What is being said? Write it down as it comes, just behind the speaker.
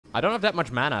I don't have that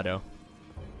much mana, though.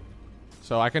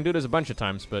 So I can do this a bunch of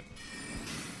times, but...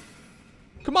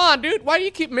 Come on, dude! Why do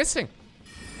you keep missing?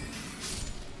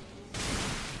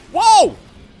 Whoa!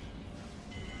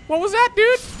 What was that,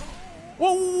 dude?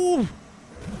 Whoa!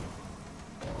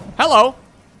 Hello!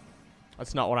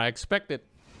 That's not what I expected.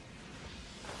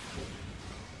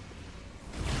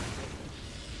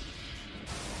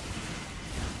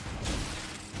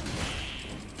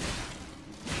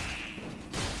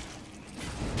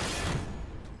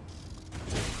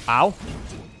 Ow.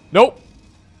 Nope.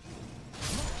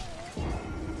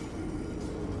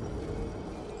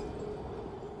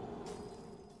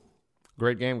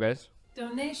 Great game, guys.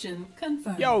 Donation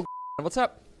confirmed. Yo, what's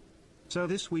up? So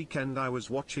this weekend I was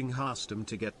watching Harstem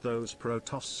to get those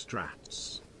Protoss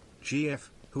strats. GF,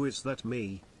 who is that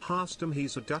me? Harstem,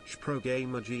 he's a Dutch pro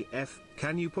gamer. GF,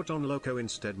 can you put on Lowko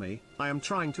instead me? I am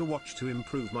trying to watch to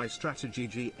improve my strategy.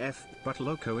 GF, but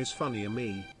Lowko is funnier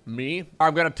me. Me?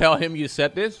 I'm gonna tell him you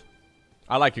said this.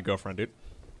 I like your girlfriend, dude.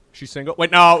 She's single?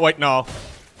 Wait, no, wait, no.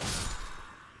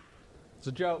 It's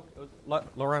a joke.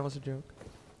 Lauren was a joke.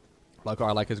 Lowko,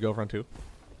 I like his girlfriend too.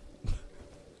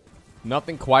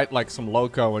 Nothing quite like some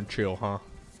Lowko and chill, huh?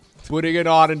 Putting it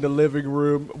on in the living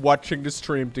room, watching the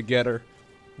stream together.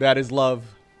 That is love.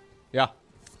 Yeah.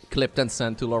 Clipped and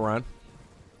sent to Lauren.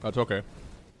 That's okay.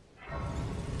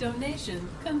 Donation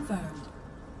confirmed.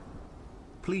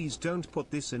 Please don't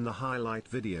put this in the highlight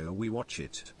video, we watch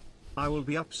it. I will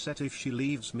be upset if she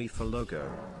leaves me for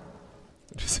Lowko.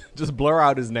 Just blur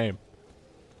out his name.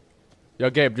 Yo,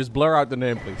 Gabe, just blur out the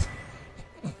name, please.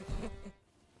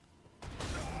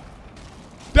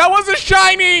 That was a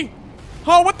shiny!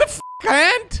 Oh, what the f***,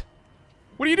 hand?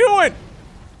 What are you doing?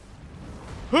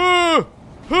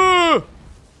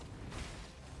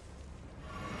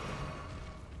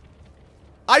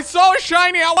 I saw a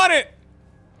shiny, I want it!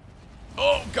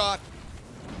 Oh, God.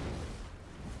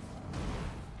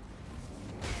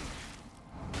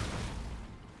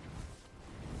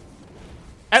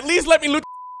 At least let me loot.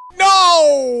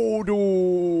 No,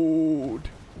 dude.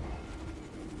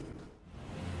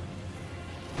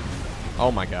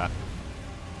 Oh my God.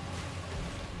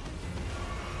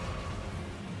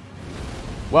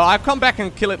 Well, I'll come back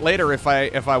and kill it later if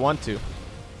I want to.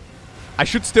 I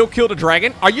should still kill the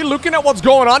dragon. Are you looking at what's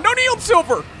going on? Don't yield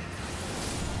silver.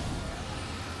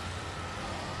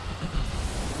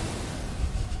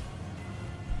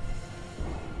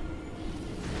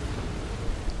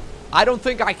 I don't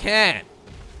think I can.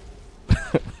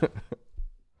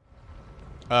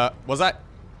 Was that?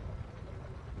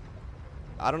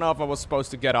 I don't know if I was supposed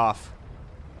to get off.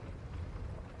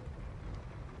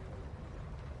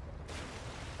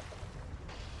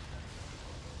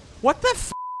 What the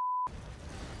f?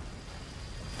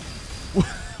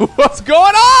 What's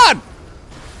going on?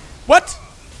 What?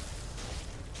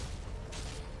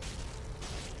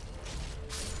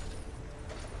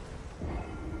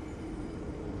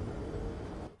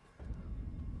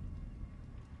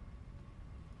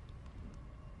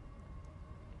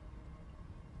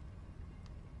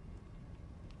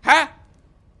 Huh?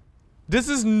 This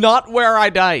is not where I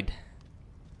died.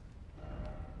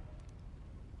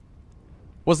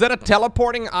 Was that a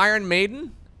teleporting Iron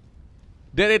Maiden?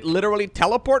 Did it literally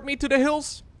teleport me to the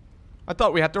hills? I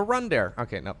thought we had to run there.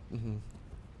 Okay, no.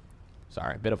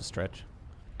 Sorry, a bit of a stretch.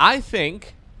 I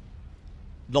think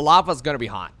the lava's gonna be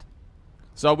hot.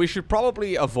 So we should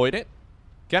probably avoid it.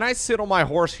 Can I sit on my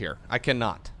horse here? I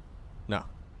cannot. No.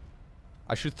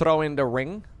 I should throw in the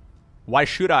ring. Why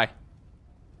should I?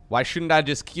 Why shouldn't I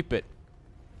just keep it?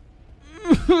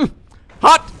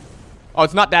 Hot! Oh,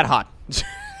 it's not that hot. It's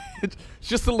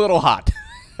just a little hot.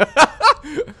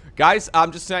 Guys,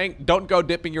 I'm just saying, don't go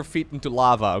dipping your feet into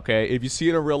lava, okay? If you see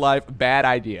it in real life, bad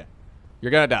idea.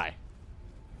 You're gonna die.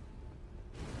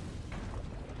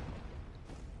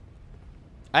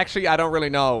 Actually, I don't really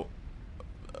know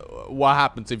what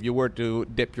happens if you were to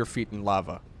dip your feet in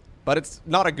lava. But it's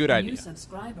not a good idea.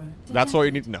 That's all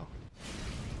you need to know.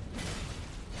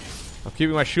 I'm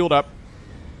keeping my shield up.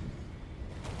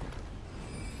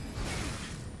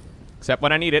 Except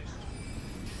when I need it.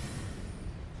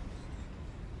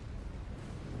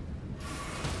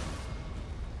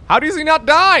 How does he not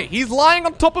die? He's lying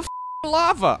on top of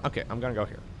lava. Okay, I'm gonna go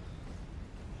here.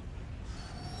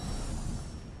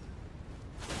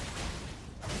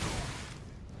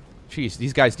 Jeez,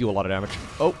 these guys do a lot of damage.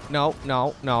 Oh, no,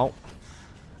 no, no.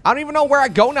 I don't even know where I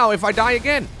go now if I die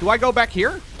again. Do I go back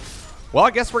here? Well,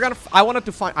 I guess we're gonna... I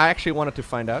actually wanted to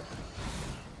find out.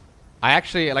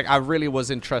 I really was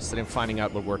interested in finding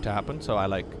out what were to happen, so I,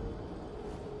 like,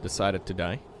 decided to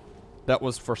die. That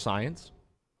was for science.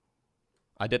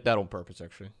 I did that on purpose,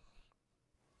 actually.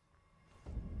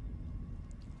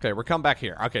 Okay, we're coming back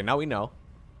here. Okay, now we know.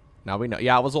 Now we know.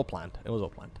 Yeah, it was all planned. It was all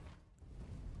planned.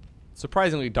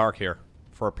 Surprisingly dark here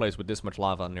for a place with this much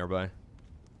lava nearby.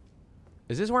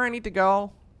 Is this where I need to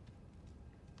go?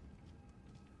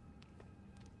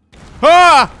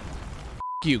 Ah!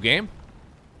 F you, game.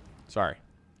 Sorry.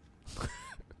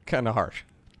 Kind of harsh.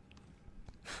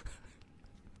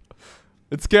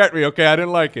 It scared me, okay? I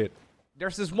didn't like it.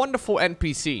 There's this wonderful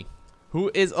NPC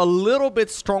who is a little bit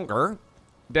stronger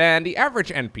than the average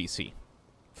NPC.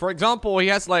 For example, he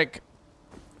has like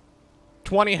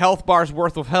 20 health bars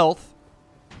worth of health,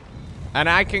 and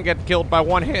I can get killed by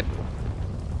one hit,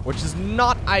 which is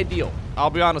not ideal, I'll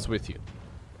be honest with you.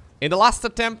 In the last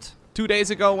attempt, 2 days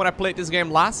ago when I played this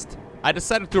game last, I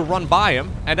decided to run by him,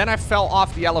 and then I fell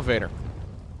off the elevator.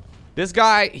 This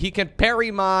guy, he can parry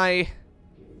my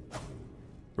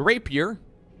rapier,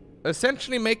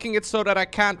 essentially making it so that I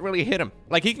can't really hit him.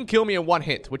 Like, he can kill me in one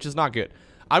hit, which is not good.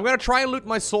 I'm gonna try and loot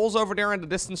my souls over there in the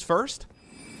distance first,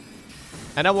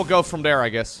 and then we'll go from there, I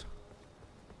guess.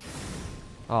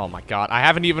 Oh my god, I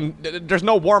haven't even... There's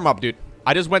no warm-up, dude.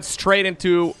 I just went straight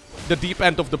into the deep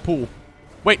end of the pool.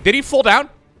 Wait, did he fall down?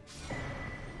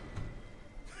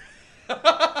 I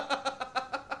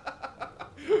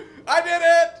did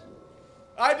it!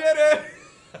 I did it!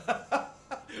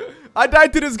 I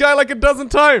died to this guy like a dozen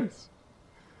times.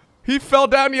 He fell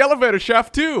down the elevator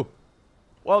shaft too.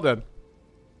 Well done.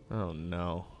 Oh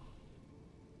no.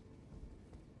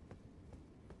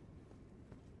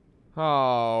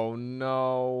 Oh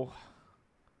no.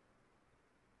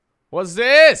 What's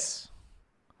this?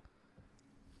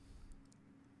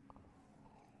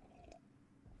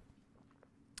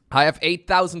 I have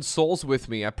 8,000 souls with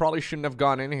me. I probably shouldn't have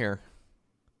gone in here.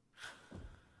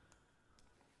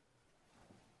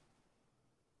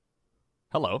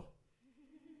 Hello.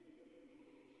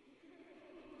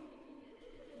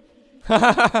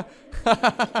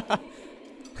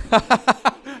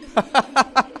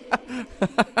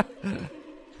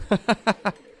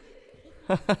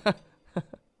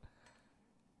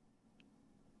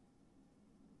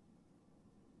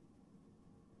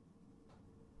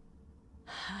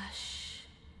 Hush,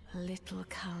 little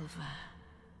Calva.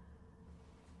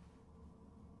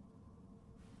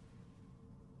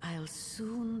 I'll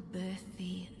soon birth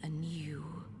thee anew,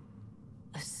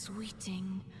 a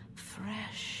sweeting,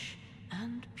 fresh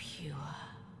and pure.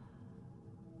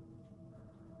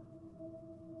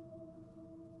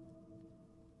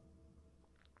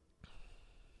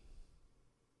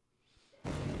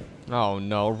 Oh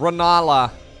no,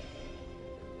 Ranala.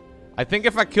 I think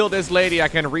if I kill this lady, I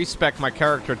can respec my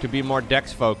character to be more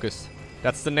dex focused.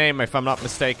 That's the name, if I'm not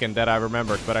mistaken, that I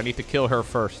remembered, but I need to kill her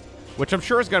first, which I'm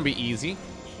sure is going to be easy.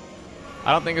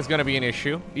 I don't think it's going to be an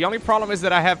issue. The only problem is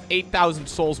that I have 8,000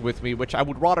 souls with me, which I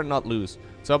would rather not lose.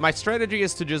 So my strategy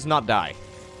is to just not die.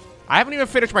 I haven't even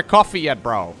finished my coffee yet,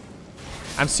 bro.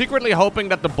 I'm secretly hoping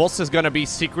that the boss is going to be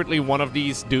secretly one of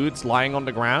these dudes lying on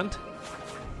the ground.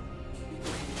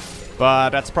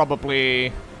 But that's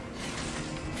probably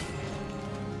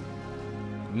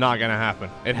not going to happen.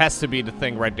 It has to be the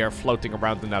thing right there floating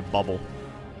around in that bubble.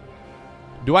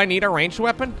 Do I need a ranged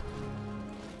weapon?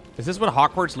 Is this what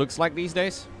Hogwarts looks like these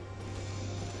days?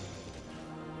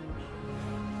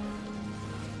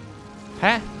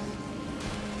 Huh?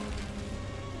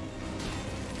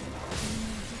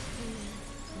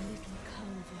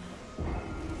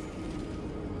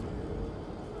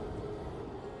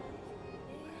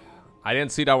 I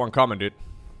didn't see that one coming, dude.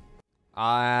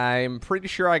 I'm pretty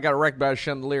sure I got wrecked by a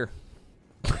chandelier.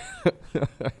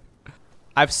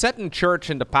 I've sat in church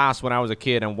in the past when I was a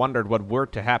kid and wondered what were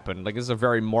to happen. Like, this is a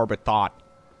very morbid thought.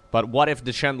 But what if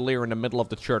the chandelier in the middle of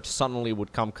the church suddenly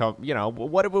would come, you know,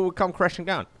 what if it would come crashing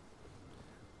down?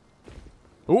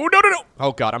 Oh, no, no, no.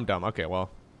 Oh, God, I'm dumb. Okay, well.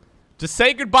 Just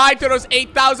say goodbye to those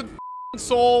 8,000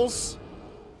 souls.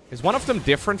 Is one of them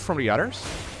different from the others?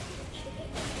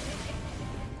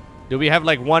 Do we have,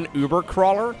 like, one Uber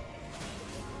crawler?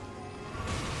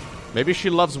 Maybe she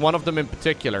loves one of them in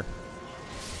particular.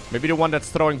 Maybe the one that's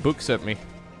throwing books at me.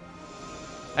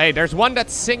 Hey, there's one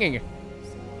that's singing.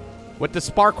 With the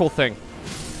sparkle thing.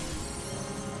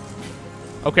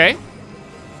 Okay.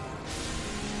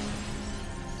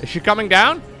 Is she coming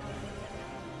down?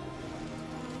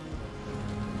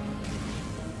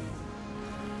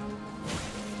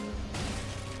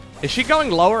 Is she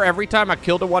going lower every time I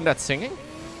kill the one that's singing?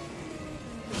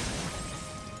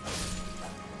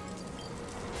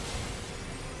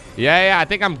 Yeah, I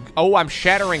think I'm... Oh, I'm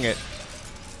shattering it.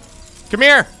 Come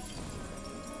here.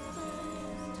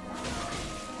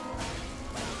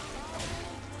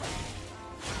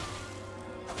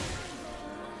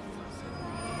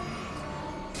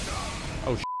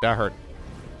 Oh, that hurt.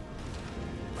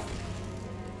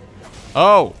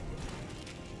 Oh.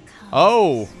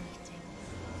 Oh.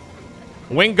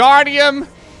 Wingardium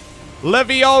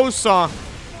Leviosa.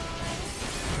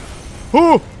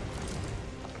 Whoo.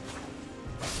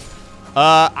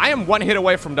 I am one hit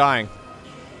away from dying.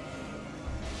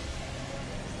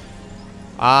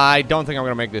 I don't think I'm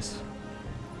gonna make this.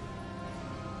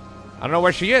 I don't know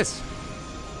where she is.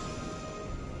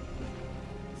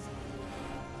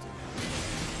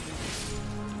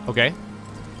 Okay.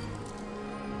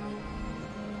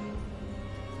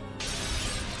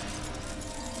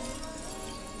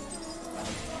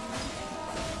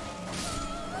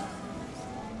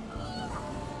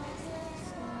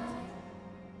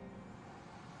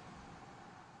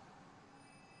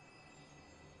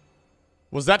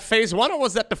 Was that phase 1 or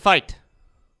was that the fight?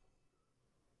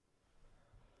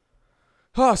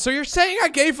 Oh, so you're saying I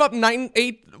gave up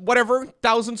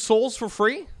 8,000 souls for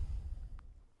free?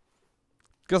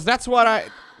 Because that's what I...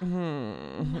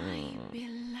 My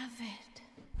beloved,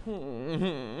 have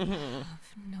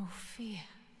no fear.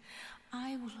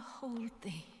 I will hold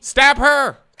thee. Stab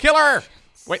her! Kill her!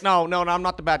 Wait, no, I'm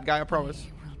not the bad guy, I promise.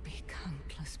 You will be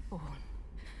countless born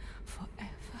forever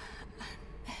and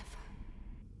ever.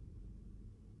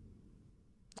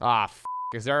 Ah, f***.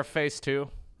 Is there a phase 2?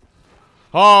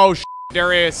 Oh,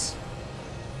 there is.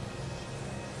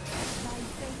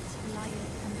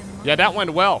 Yeah, that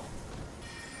went well.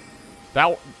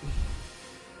 That...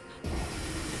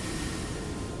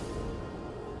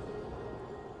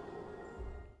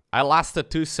 I lasted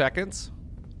 2 seconds.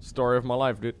 Story of my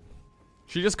life, dude.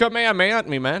 She just Kamehameha at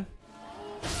me, man.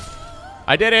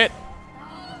 I did it.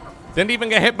 Didn't even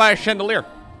get hit by a chandelier.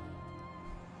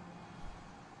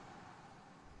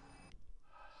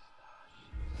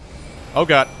 Oh,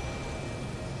 God.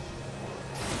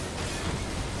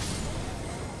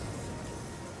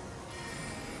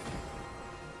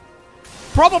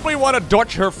 Probably want to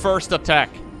dodge her first attack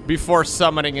before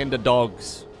summoning in the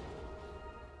dogs.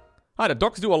 Ah, the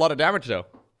dogs do a lot of damage, though.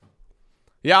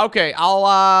 Yeah, okay.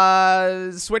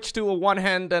 I'll switch to a one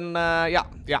hand and yeah.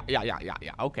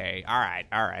 Okay, all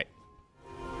right.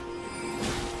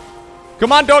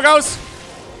 Come on, doggos.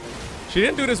 She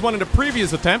didn't do this one in the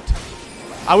previous attempt.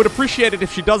 I would appreciate it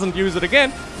if she doesn't use it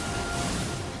again.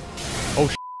 Oh,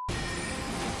 sh**.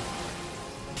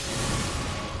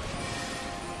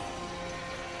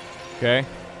 Okay.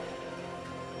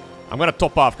 I'm gonna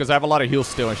top off because I have a lot of heals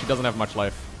still and she doesn't have much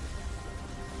life.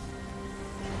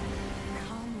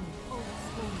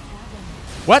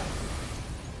 What?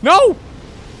 No!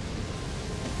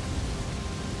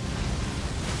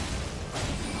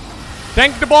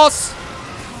 Thank the boss!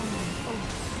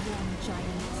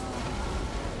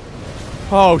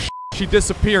 Oh, sh**, she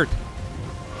disappeared.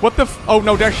 What the f- Oh,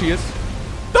 no, there she is.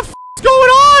 The f*** is going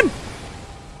on?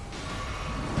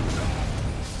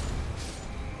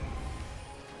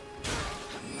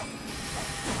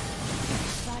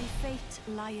 Thy fate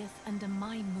lieth under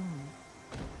my moon.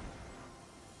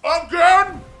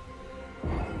 Again?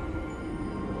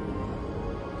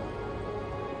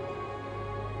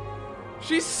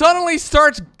 She suddenly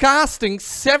starts casting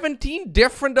 17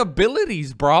 different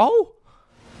abilities, bro.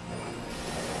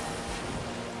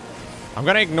 I'm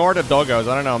gonna ignore the doggos.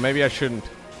 I don't know. Maybe I shouldn't.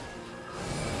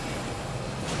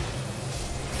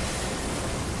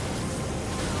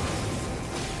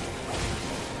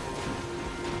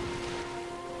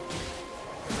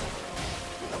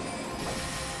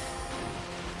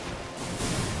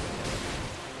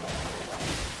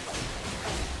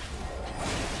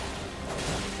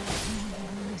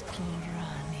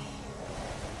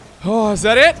 Oh, is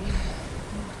that it?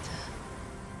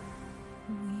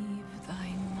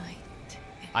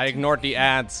 I ignored the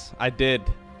ads. I did.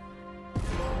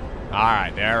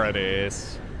 Alright, there it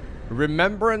is.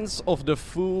 Remembrance of the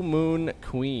Full Moon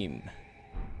Queen.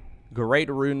 Great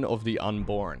Rune of the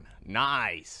Unborn.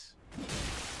 Nice.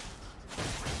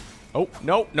 Oh,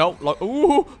 no.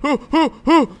 Ooh.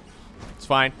 It's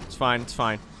fine. It's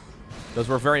fine. Those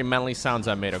were very manly sounds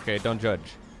I made, okay? Don't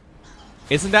judge.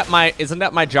 Isn't that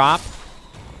my job?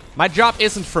 My job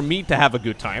isn't for me to have a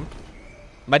good time.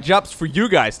 My job's for you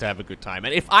guys to have a good time.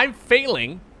 And if I'm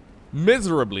failing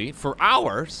miserably for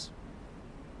hours,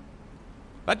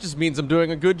 that just means I'm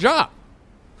doing a good job.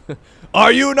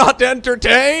 Are you not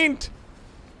entertained?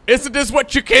 Isn't this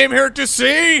what you came here to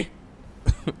see?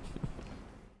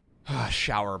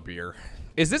 Shower beer.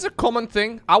 Is this a common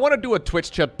thing? I want to do a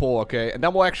Twitch chat poll, okay? And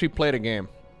then we'll actually play the game.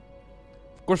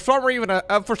 For some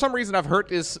reason, I've heard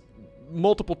this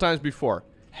multiple times before.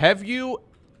 Have you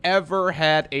ever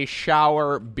had a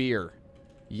shower beer?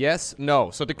 Yes,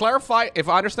 no. So to clarify, if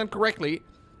I understand correctly,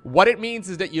 what it means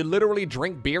is that you literally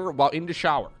drink beer while in the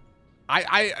shower.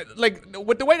 like,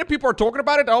 with the way that people are talking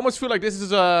about it, I almost feel like this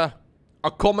is a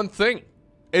common thing.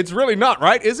 It's really not,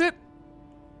 right? Is it?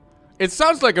 It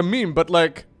sounds like a meme, but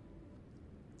like,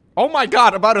 oh my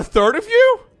god, about a third of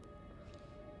you?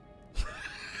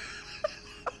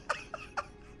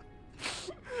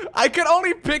 I can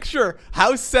only picture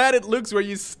how sad it looks where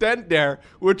you stand there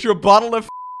with your bottle of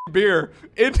beer.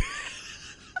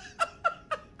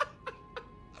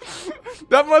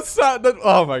 That must sound,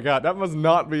 oh my god, that must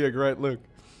not be a great look.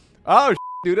 Oh,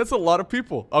 dude, that's a lot of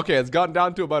people. Okay, it's gotten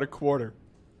down to about a quarter.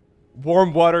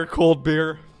 Warm water, cold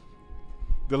beer.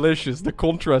 Delicious. The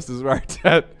contrast is right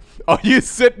at. Oh, you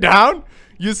sit down?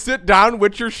 You sit down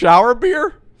with your shower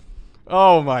beer?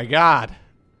 Oh my god.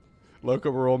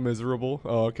 Lowko, we're all miserable.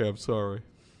 Oh, okay, I'm sorry.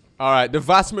 Alright, the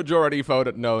vast majority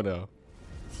voted no.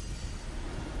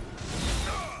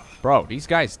 Bro, these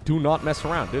guys do not mess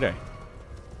around, do they?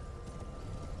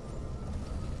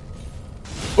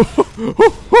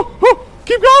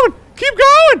 Keep going! Keep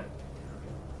going!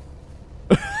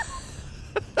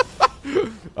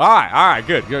 Alright,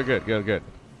 good.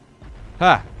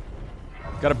 Huh.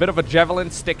 Got a bit of a javelin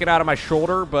sticking out of my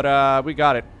shoulder, but we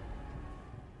got it.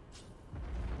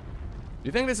 Do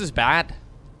you think this is bad?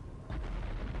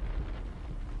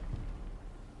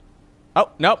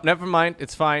 Oh, nope, never mind.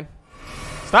 It's fine.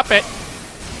 Stop it.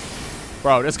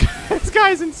 Bro, this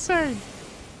guy's insane.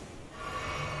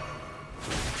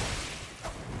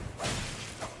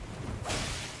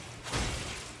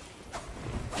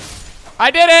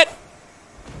 I did it!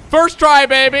 First try,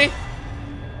 baby!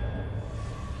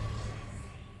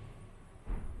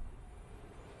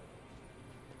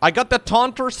 I got the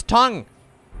Taunter's tongue.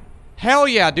 Hell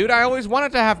yeah, dude. I always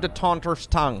wanted to have the Taunter's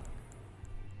tongue.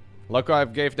 Lowko, I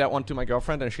gave that one to my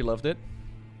girlfriend and she loved it.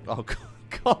 Oh,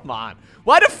 come on.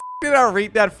 Why the f did I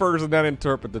read that first and then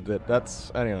interpreted it?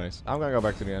 That's... Anyways, I'm gonna go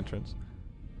back to the entrance.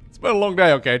 It's been a long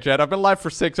day, okay, Chad? I've been live for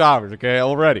 6 hours, okay,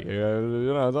 already.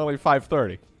 You know, it's only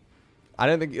 5:30. I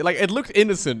didn't think... Like, it looked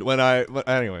innocent when I... But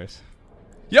anyways.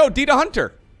 Yo, D the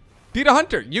Hunter. D the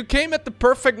Hunter, you came at the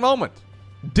perfect moment.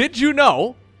 Did you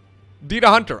know... D the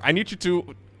Hunter, I need you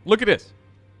to... Look at this.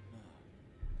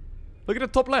 Look at the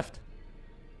top left.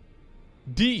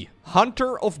 D,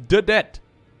 Hunter of the Dead.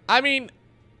 I mean,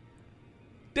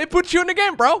 they put you in the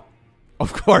game, bro.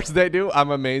 Of course they do. I'm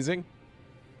amazing.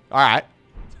 Alright.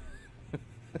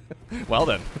 Well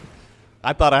then.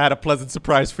 I thought I had a pleasant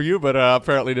surprise for you, but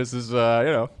apparently this is, you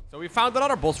know. So we found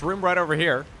another boss room right over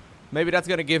here. Maybe that's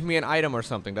gonna give me an item or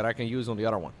something that I can use on the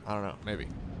other one. I don't know. Maybe.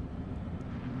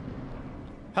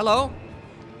 Hello?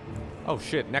 Oh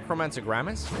shit, Necromancer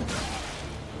Gramis?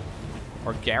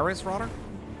 Or Garrus, rather?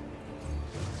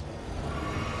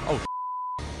 Oh,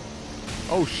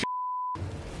 oh shit.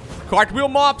 Cartwheel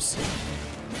mops!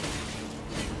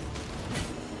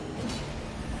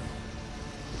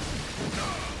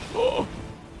 Oh.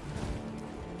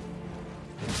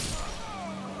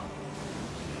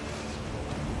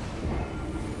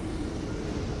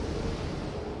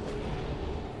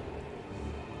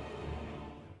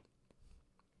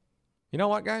 You know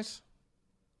what, guys?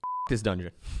 This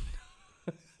dungeon.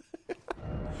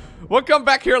 We'll come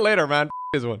back here later, man.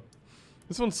 This one.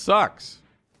 This one sucks.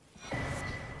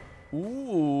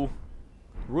 Ooh.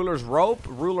 Ruler's rope,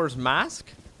 ruler's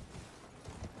mask.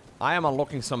 I am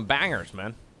unlocking some bangers,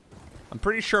 man. I'm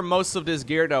pretty sure most of this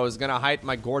gear, though, is gonna hide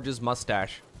my gorgeous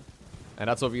mustache. And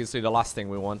that's obviously the last thing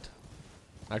we want.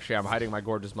 Actually, I'm hiding my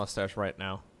gorgeous mustache right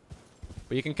now.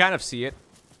 But you can kind of see it.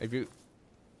 If you...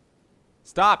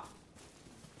 Stop!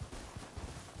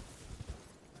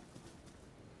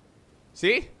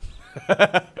 See?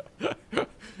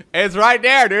 It's right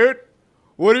there, dude.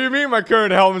 What do you mean my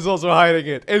current helm is also hiding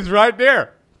it? It's right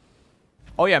there.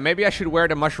 Oh yeah, maybe I should wear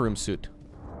the mushroom suit.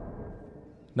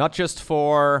 Not just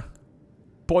for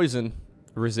poison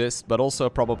resist, but also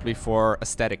probably for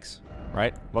aesthetics,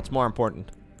 right? What's more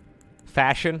important?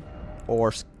 Fashion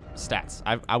or stats?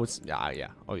 I would... yeah,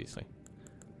 obviously.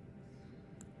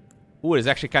 Ooh, it's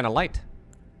actually kind of light.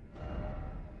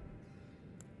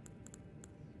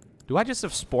 Do I just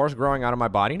have spores growing out of my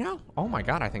body now? Oh my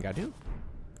god, I think I do.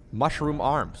 Mushroom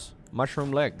arms.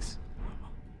 Mushroom legs.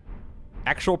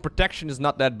 Actual protection is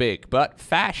not that big, but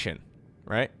fashion,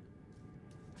 right?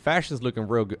 Fashion's looking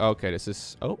real good. Okay, this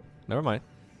is... Oh, never mind.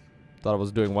 Thought I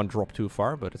was doing one drop too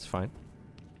far, but it's fine.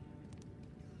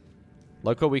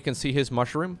 Lowko, we can see his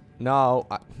mushroom? No,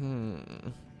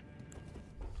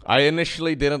 I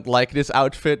initially didn't like this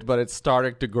outfit, but it's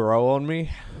starting to grow on me.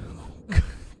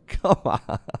 Come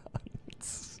on.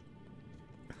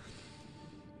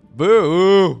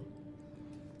 Boo!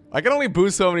 I can only boo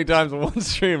so many times in one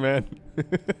stream, man.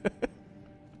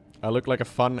 I look like a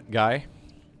fun guy.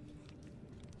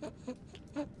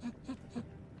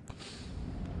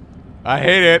 I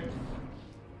hate it.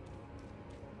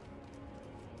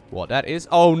 What that is?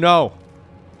 Oh no.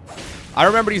 I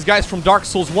remember these guys from Dark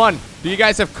Souls 1. Do you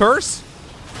guys have curse?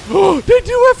 Oh, they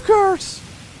do have curse.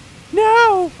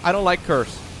 No. I don't like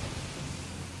curse.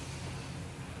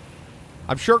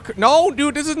 I'm sure. No,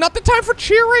 dude, this is not the time for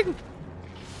cheering.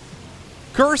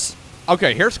 Curse.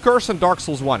 Okay, here's curse in Dark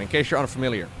Souls 1, in case you're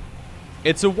unfamiliar.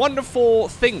 It's a wonderful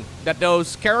thing that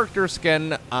those characters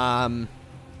can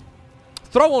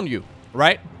throw on you,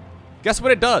 right? Guess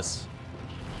what it does?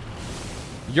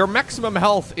 Your maximum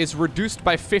health is reduced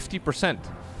by 50%.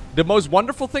 The most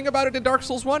wonderful thing about it in Dark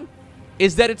Souls 1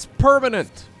 is that it's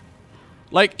permanent.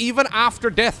 Like, even after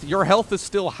death, your health is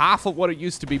still half of what it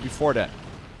used to be before that.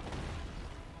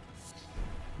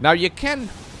 Now, you can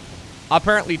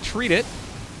apparently treat it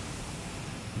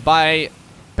by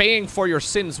paying for your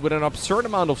sins with an absurd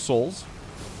amount of souls.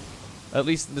 At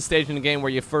least in the stage in the game where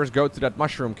you first go to that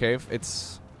mushroom cave.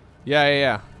 It's...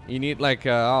 Yeah. You need like...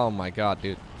 oh my god,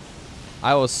 dude.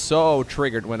 I was so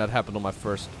triggered when that happened on my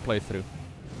first playthrough.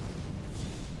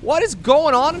 What is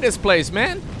going on in this place,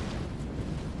 man?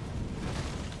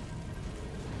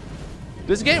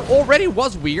 This game already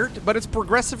was weird, but it's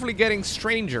progressively getting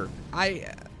stranger.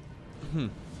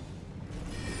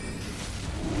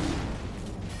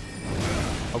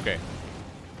 Okay.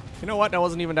 You know what? That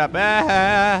wasn't even that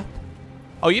bad.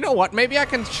 Oh, you know what? Maybe I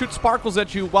can shoot sparkles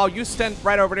at you while you stand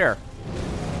right over there.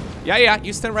 Yeah.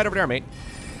 You stand right over there, mate.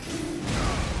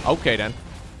 Okay, then.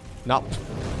 No.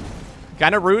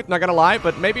 Kind of rude, not gonna lie,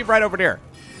 but maybe right over there.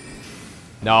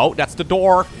 No, that's the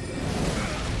door.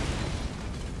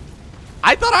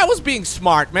 I thought I was being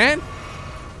smart, man.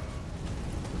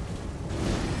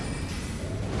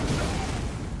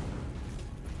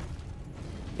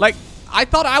 Like, I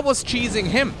thought I was cheesing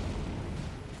him.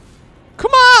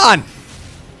 Come on!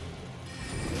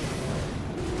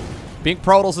 Being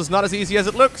Protoss is not as easy as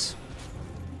it looks.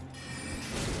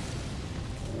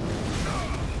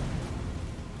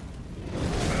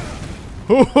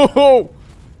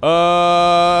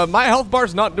 My health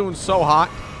bar's not doing so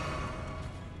hot.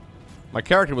 My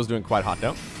character was doing quite hot,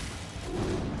 though.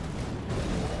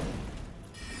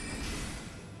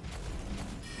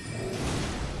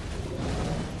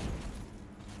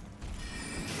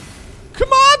 Come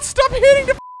on, stop hitting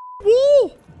the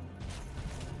wall!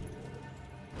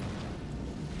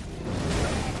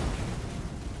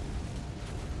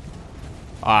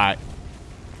 Alright.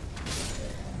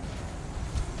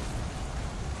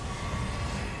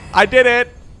 I did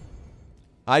it!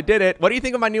 I did it. What do you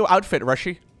think of my new outfit,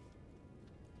 Rushy?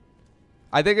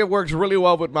 I think it works really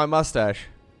well with my mustache.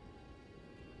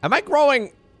 Am I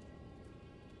growing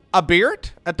a beard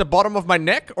at the bottom of my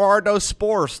neck? Or are those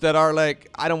spores that are like...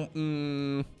 I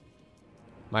don't...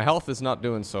 My health is not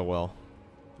doing so well.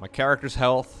 My character's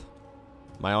health.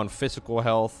 My own physical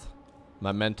health.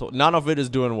 My mental... None of it is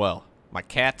doing well. My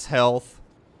cat's health.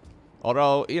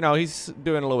 Although, you know, he's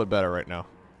doing a little bit better right now.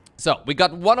 So, we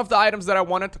got one of the items that I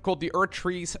wanted called the Earth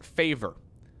Tree's Favor.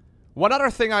 One other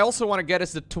thing I also want to get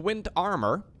is the Twinned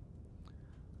Armor.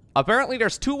 Apparently,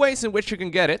 there's two ways in which you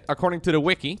can get it, according to the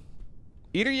wiki.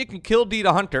 Either you can kill D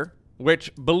the Hunter,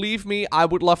 which, believe me, I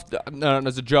would love to... No,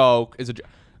 as a joke.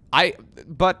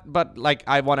 But, like,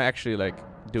 I want to actually, like,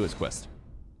 do his quest.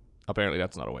 Apparently,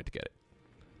 that's not a way to get it.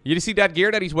 You see that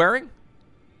gear that he's wearing?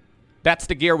 That's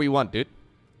the gear we want, dude.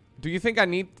 Do you think I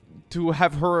need to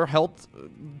have her health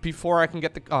before I can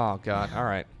get the... Oh, God. All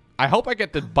right. I hope I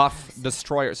get the buff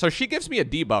Destroyer. So she gives me a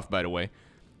debuff, by the way.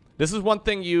 This is one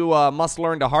thing you must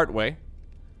learn the hard way.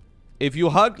 If you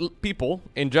hug people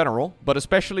in general, but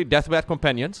especially Deathbat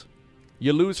companions,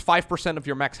 you lose 5% of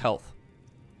your max health.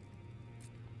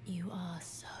 You are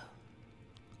so...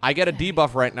 I get a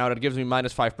debuff right now that gives me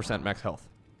minus 5% max health.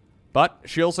 But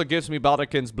she also gives me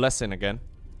Baldurkin's Blessing again,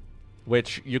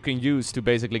 which you can use to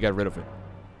basically get rid of it.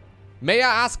 May I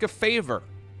ask a favor?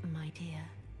 My dear,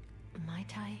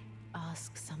 might I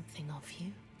ask something of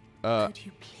you? Could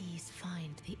you please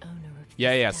find the owner of this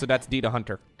Yeah, so dagger that's D the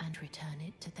Hunter. and return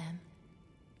it to them?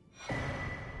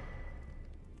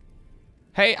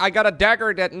 Hey, I got a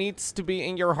dagger that needs to be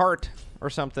in your heart or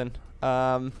something. It's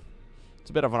a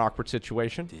bit of an awkward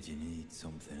situation. Did you need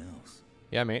something else?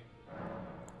 Yeah, mate.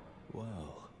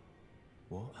 Well,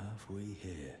 what have we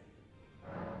here?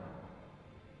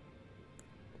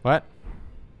 What?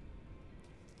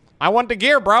 I want the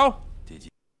gear, bro. Did you?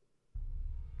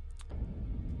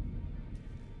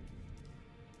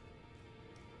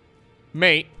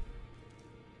 Mate.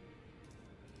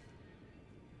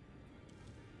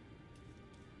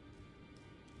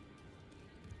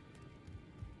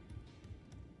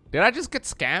 Did I just get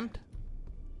scammed?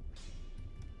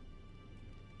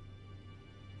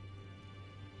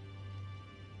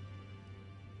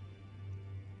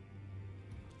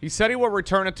 He said he will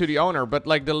return it to the owner, but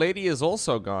like the lady is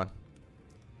also gone.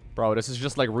 Bro, this is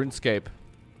just like RuneScape.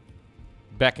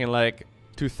 Back in like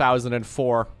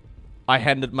 2004, I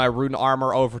handed my rune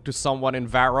armor over to someone in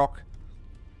Varrock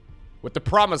with the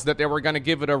promise that they were gonna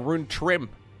give it a rune trim.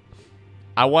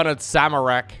 I wanted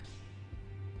Samarak.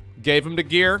 Gave him the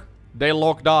gear. They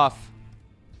locked off.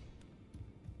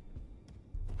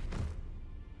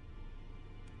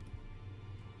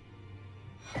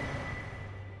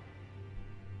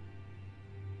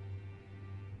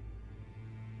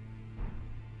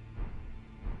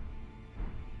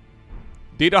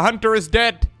 The hunter is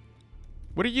dead.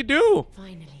 What do you do?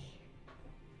 Finally,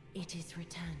 it is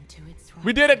returned to its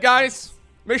We did it, guys.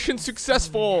 Mission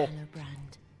successful.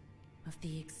 Brand of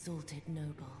the exalted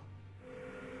noble.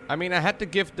 I mean, I had to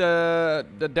give the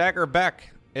dagger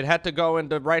back. It had to go in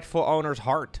the rightful owner's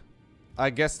heart.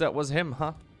 I guess that was him,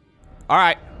 huh? All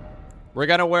right, we're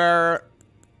gonna wear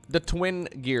the twin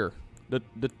gear,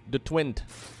 the twinned.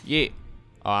 Yeah.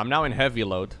 Oh, I'm now in heavy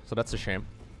load, so that's a shame.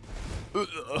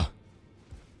 Ugh.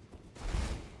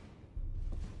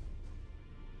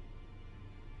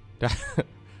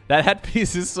 That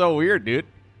headpiece is so weird, dude.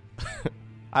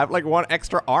 I have like one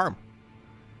extra arm.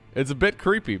 It's a bit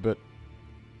creepy, but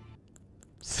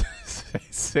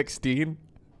 16.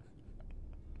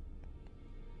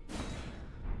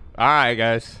 All right,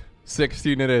 guys,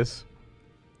 16 it is.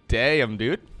 Damn,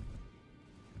 dude.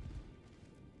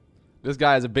 This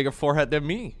guy has a bigger forehead than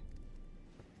me.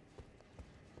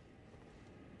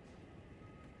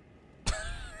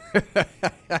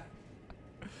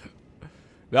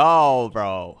 No,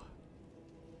 bro.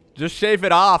 Just shave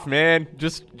it off, man.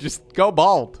 Just go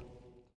bald.